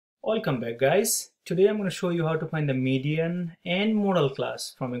Welcome back, guys. Today I'm going to show you how to find the median and modal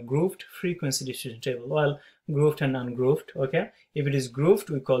class from a grouped frequency distribution table. Well, grouped and ungrouped, okay? If it is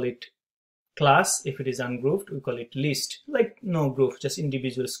grouped, we call it class. If it is ungrouped, we call it list. Like no group, just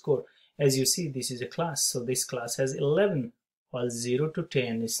individual score. As you see, this is a class. So this class has 11. While 0 to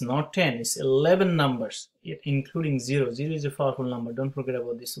 10 is not 10, it's 11 numbers, including 0. 0 is a powerful number. Don't forget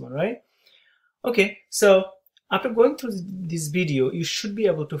about this one, right? Okay, so after going through this video, you should be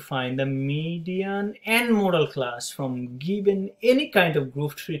able to find the median and modal class from given any kind of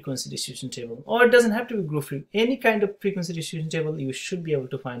grouped frequency distribution table, or it doesn't have to be grouped, any kind of frequency distribution table, you should be able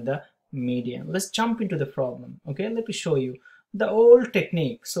to find the median. Let's jump into the problem. Okay, let me show you the old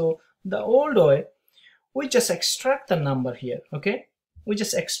technique. So the old way, we just extract the number here. Okay, we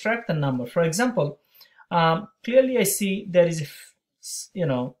just extract the number. For example, clearly I see there is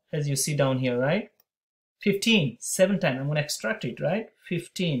a, as you see down here, right? 15, 7 times. I'm going to extract it, right?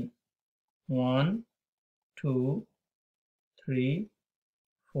 15. 1, 2, 3,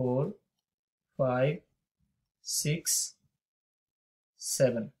 4, 5, 6,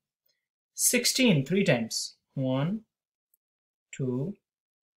 7. 16, 3 times. 1, 2,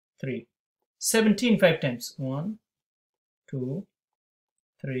 3. 17, 5 times. 1, 2,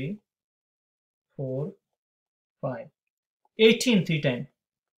 3, 4, 5. 18, 3 times.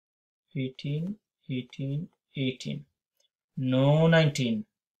 18, 18, 18. No 19.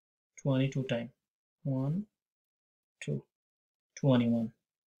 22 times. 1, 2, 21.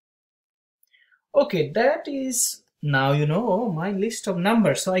 Okay, that is now my list of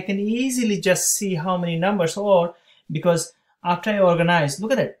numbers. So I can easily just see how many numbers, or because after I organize,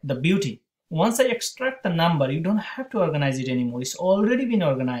 look at that, the beauty. Once I extract the number, you don't have to organize it anymore. It's already been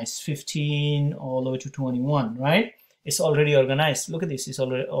organized. 15 all the way to 21, right? It's already organized. Look at this, it's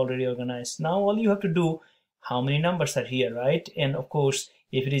already organized. Now all you have to do, how many numbers are here, right? And of course,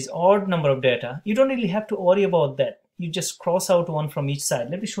 if it is odd number of data, you don't really have to worry about that. You just cross out one from each side.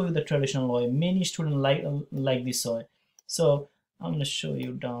 Let me show you the traditional way. Many students like this way. So I'm going to show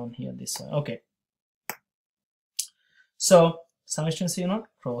you down here this way. Okay. So some students,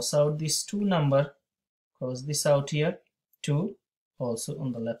 cross out this 2 number, cross this out here, 2, also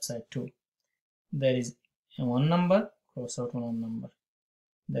on the left side 2. There is 1 number, cross out 1 number.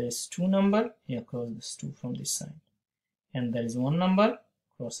 There is 2 number, here cross this 2 from this side. And there is 1 number,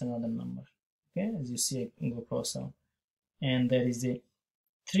 cross another number. Okay, as you see, I go cross out. And there is a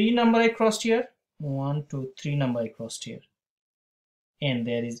 3 number I crossed here, 1, 2, 3 number I crossed here. And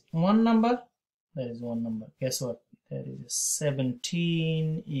there is 1 number, there is 1 number. Guess what? There is a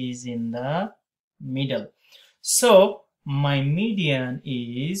 17 is in the middle. So my median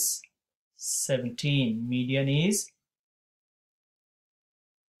is 17. Median is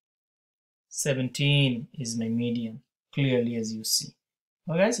 17 is my median, clearly as you see.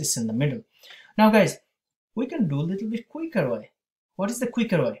 Well, guys, it's in the middle. Now guys, we can do a little bit quicker way. What is the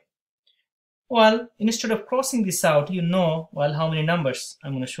quicker way? Well, instead of crossing this out, well, how many numbers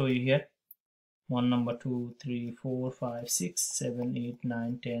I'm going to show you here. 1 number, 2, 3, 4, 5, 6, 7, 8,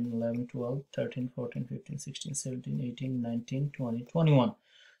 9, 10, 11, 12, 13, 14, 15, 16, 17, 18, 19, 20, 21.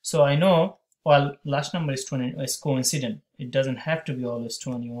 So I know, well, last number is 20, is coincident. It doesn't have to be always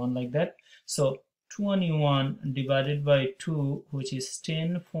 21 like that. So 21 divided by 2, which is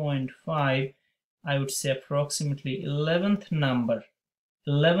 10.5, I would say approximately 11th number.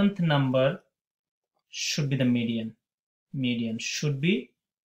 11th number should be the median. Median should be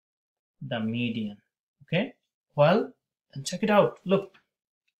the median. Okay, well, then check it out. Look,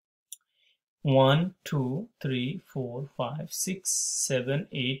 1, 2, 3, 4, 5, 6, 7,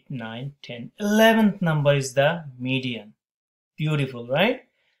 8, 9, 10. 11th number is the median. Beautiful, right?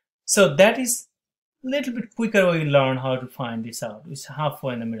 So that is a little bit quicker way you learn how to find this out. It's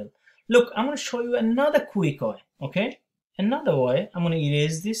halfway in the middle. Look, I'm going to show you another quick way. Okay, another way. I'm going to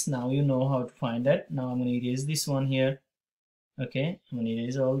erase this. Now you know how to find that. Now I'm going to erase this one here. Okay, I'm going to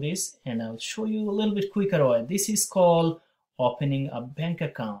erase all this and I'll show you a little bit quicker way. This is called opening a bank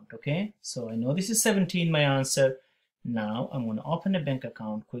account. Okay, so I know this is 17, my answer. Now I'm going to open a bank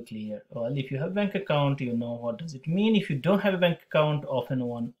account quickly here. Well, if you have a bank account, you know what does it mean. If you don't have a bank account, open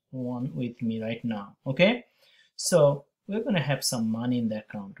one with me right now. Okay, so we're going to have some money in the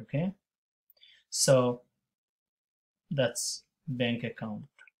account. Okay, so that's bank account,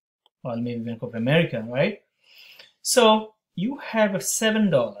 or maybe Bank of America, right? So you have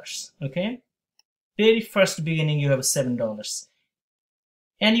 $7. Okay, very first beginning you have $7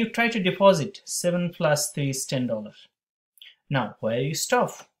 and you try to deposit. 7 plus 3 is $10. Now where you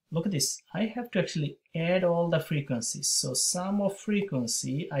stop? Look at this, I have to actually add all the frequencies. So sum of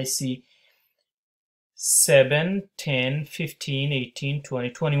frequency, I see 7, 10, 15, 18, 20,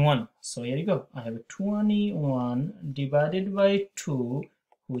 21. So here you go. I have a 21 divided by 2,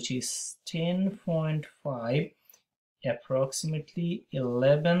 which is 10.5, approximately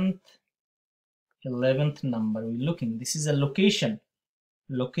 11th number we're looking. This is a location.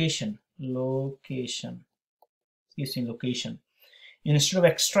 Using location. Instead of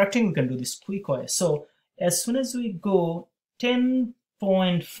extracting, we can do this quick way. So as soon as we go 10.5,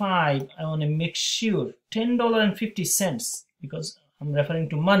 I want to make sure $10.50, because I'm referring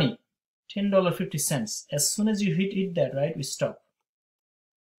to money. $10.50. As soon as you hit that, right, we stop.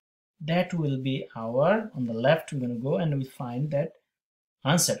 That will be our, on the left, we're going to go and we find that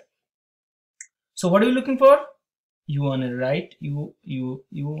answer. So what are you looking for? You want to write, you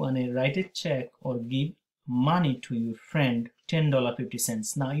want to write a check or give money to your friend,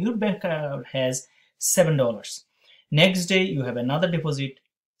 $10.50. Now your bank account has $7. Next day you have another deposit,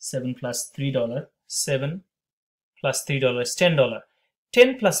 7 plus $3, 7 plus $3 is $10.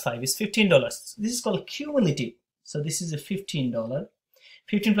 10 plus 5 is $15. This is called cumulative. So this is a $15.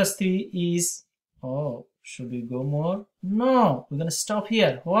 15 plus 3 is, oh, should we go more? No, we're going to stop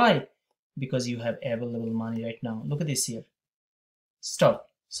here. Why? Because you have available money right now. Look at this here. Stop.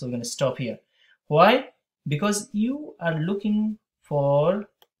 So we're going to stop here. Why? Because you are looking for,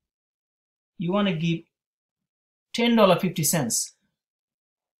 you want to give $10.50.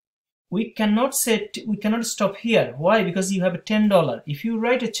 We cannot stop here. Why? Because you have a $10. If you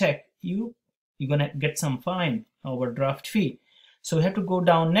write a check, you're gonna get some fine, overdraft fee. So we have to go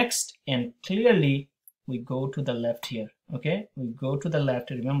down next, and clearly we go to the left here. Okay, we go to the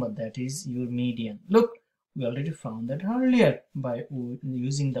left. Remember, that is your median. Look, we already found that earlier by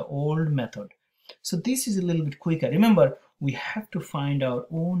using the old method. So this is a little bit quicker. Remember, we have to find our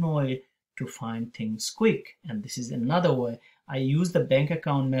own way to find things quick, and this is another way. I use the bank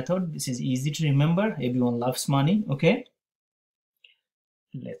account method. This is easy to remember. Everyone loves money. Okay,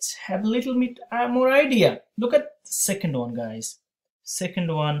 let's have a little bit more idea. Look at the second one, guys.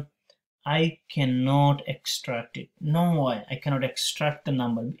 Second one, I cannot extract it. No way, I cannot extract the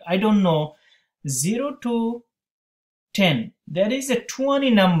number. I don't know. 0 to 10, there is a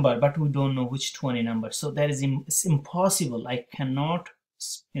 20 number, but we don't know which 20 number. So that is it's impossible. I cannot,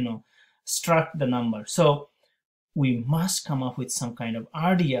 extract the number. So we must come up with some kind of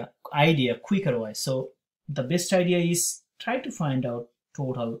idea quicker way. So the best idea is try to find out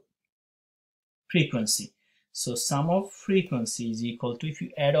total frequency. So sum of frequency is equal to, if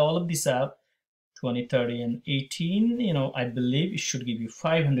you add all of this up, 20, 30, and 18, I believe it should give you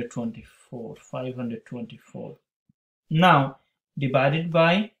 524. Now divided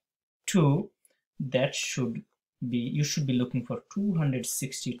by 2, that should be, you should be looking for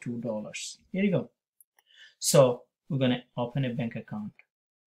 $262. Here you go. So we're going to open a bank account.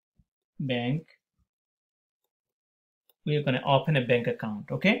 We're going to open a bank account.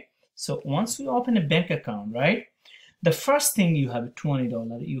 Okay, so once we open a bank account, right, the first thing, you have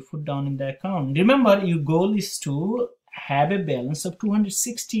 $20 you put down in the account. Remember, your goal is to have a balance of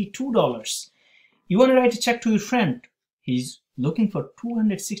 $262. You want to write a check to your friend. He's looking for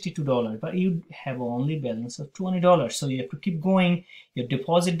 $262, but you have only balance of $20. So you have to keep going. You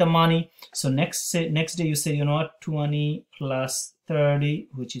deposit the money. So next day you say, you know what, 20 plus 30,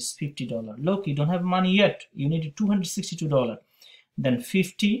 which is $50. Look, you don't have money yet. You need $262. Then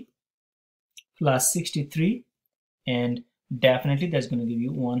 50 plus 63, and definitely that's going to give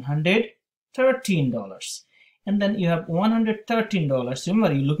you $113. And then you have $113.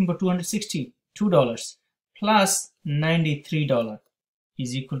 Remember, you're looking for $262 plus $93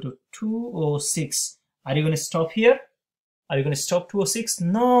 is equal to 206. Are you going to stop here? Are you going to stop 206?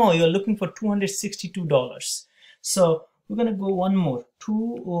 No, you're looking for $262. So we're going to go one more.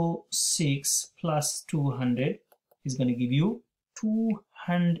 206 plus 200 is going to give you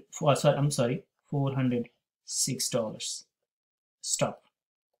 $406. Stop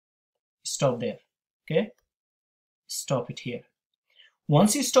there. Okay, stop it here.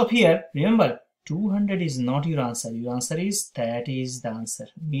 Once you stop here, remember, 200 is not your answer. Your answer is, that is the answer,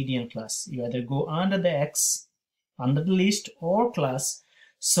 median class. You either go under the X, under the list, or class.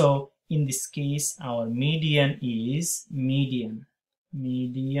 So in this case, our median is median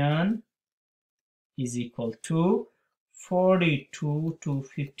is equal to 42 to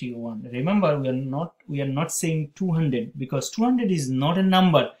 51. Remember, we are not saying 200, because 200 is not a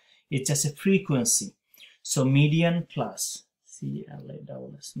number, it's just a frequency. So median class,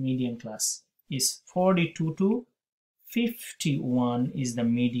 CLASS, median class is 42 to 51 is the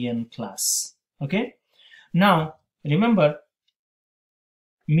median class. Okay, now remember,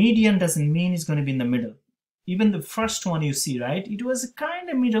 median doesn't mean it's going to be in the middle. even the first one you see, right, it was a kind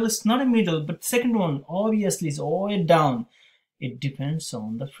of middle. It's not a middle, but second one obviously is all the way down. It depends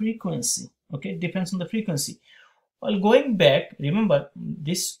on the frequency. Okay, it depends on the frequency. Well, going back, remember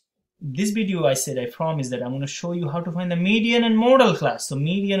this video I said, I promised that I'm going to show you how to find the median and modal class. So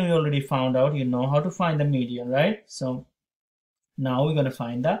median we already found out. You know how to find the median, right? So now we're going to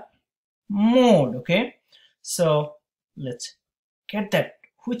find the mode. Okay, so let's get that,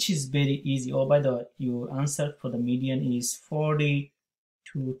 which is very easy. Oh, by the way, your answer for the median is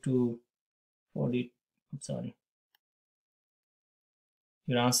 42 to 40. I'm sorry.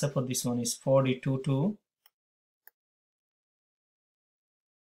 Your answer for this one is 42 to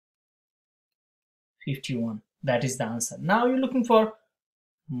 51. That is the answer. Now you're looking for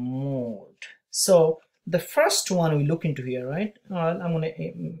mode. So the first one we look into here, right? I'm gonna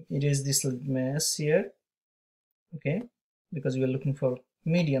erase this little mess here. Okay, because we are looking for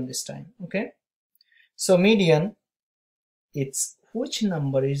median this time. Okay, so median, it's which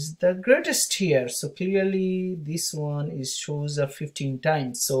number is the greatest here. So clearly this one is shows up 15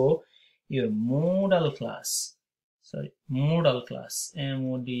 times. So your modal class, modal class,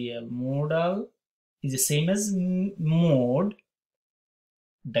 MODL, modal is the same as mode.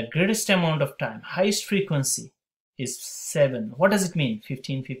 The greatest amount of time, highest frequency is 7. What does it mean?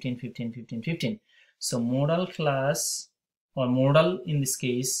 15, 15, 15, 15, 15. So modal class, or modal in this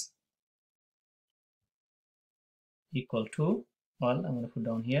case, equal to, well, I'm going to put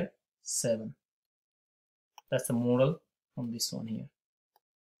down here 7. That's the modal from this one here.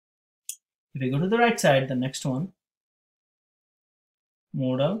 If we go to the right side, the next one,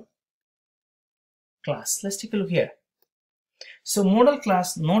 modal class. Let's take a look here. So modal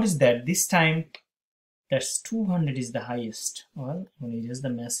class, notice that this time that's 200 is the highest. Well, I'm going to erase the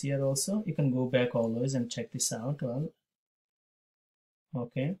mess here also. You can go back always and check this out. Well,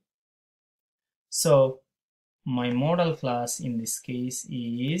 okay. So my modal class in this case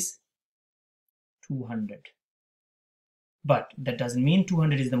is 200. But that doesn't mean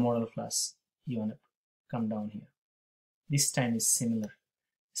 200 is the modal class. You want to come down here. This time is similar.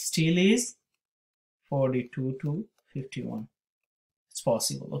 Still is 42 to 51. It's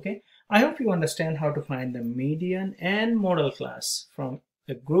possible. Okay, I hope you understand how to find the median and modal class from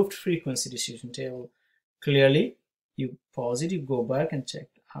a grouped frequency distribution table. Clearly, you pause it, you go back and check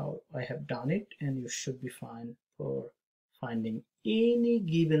how I have done it, and you should be fine for finding any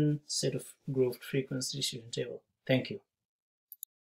given set of grouped frequency distribution table. Thank you.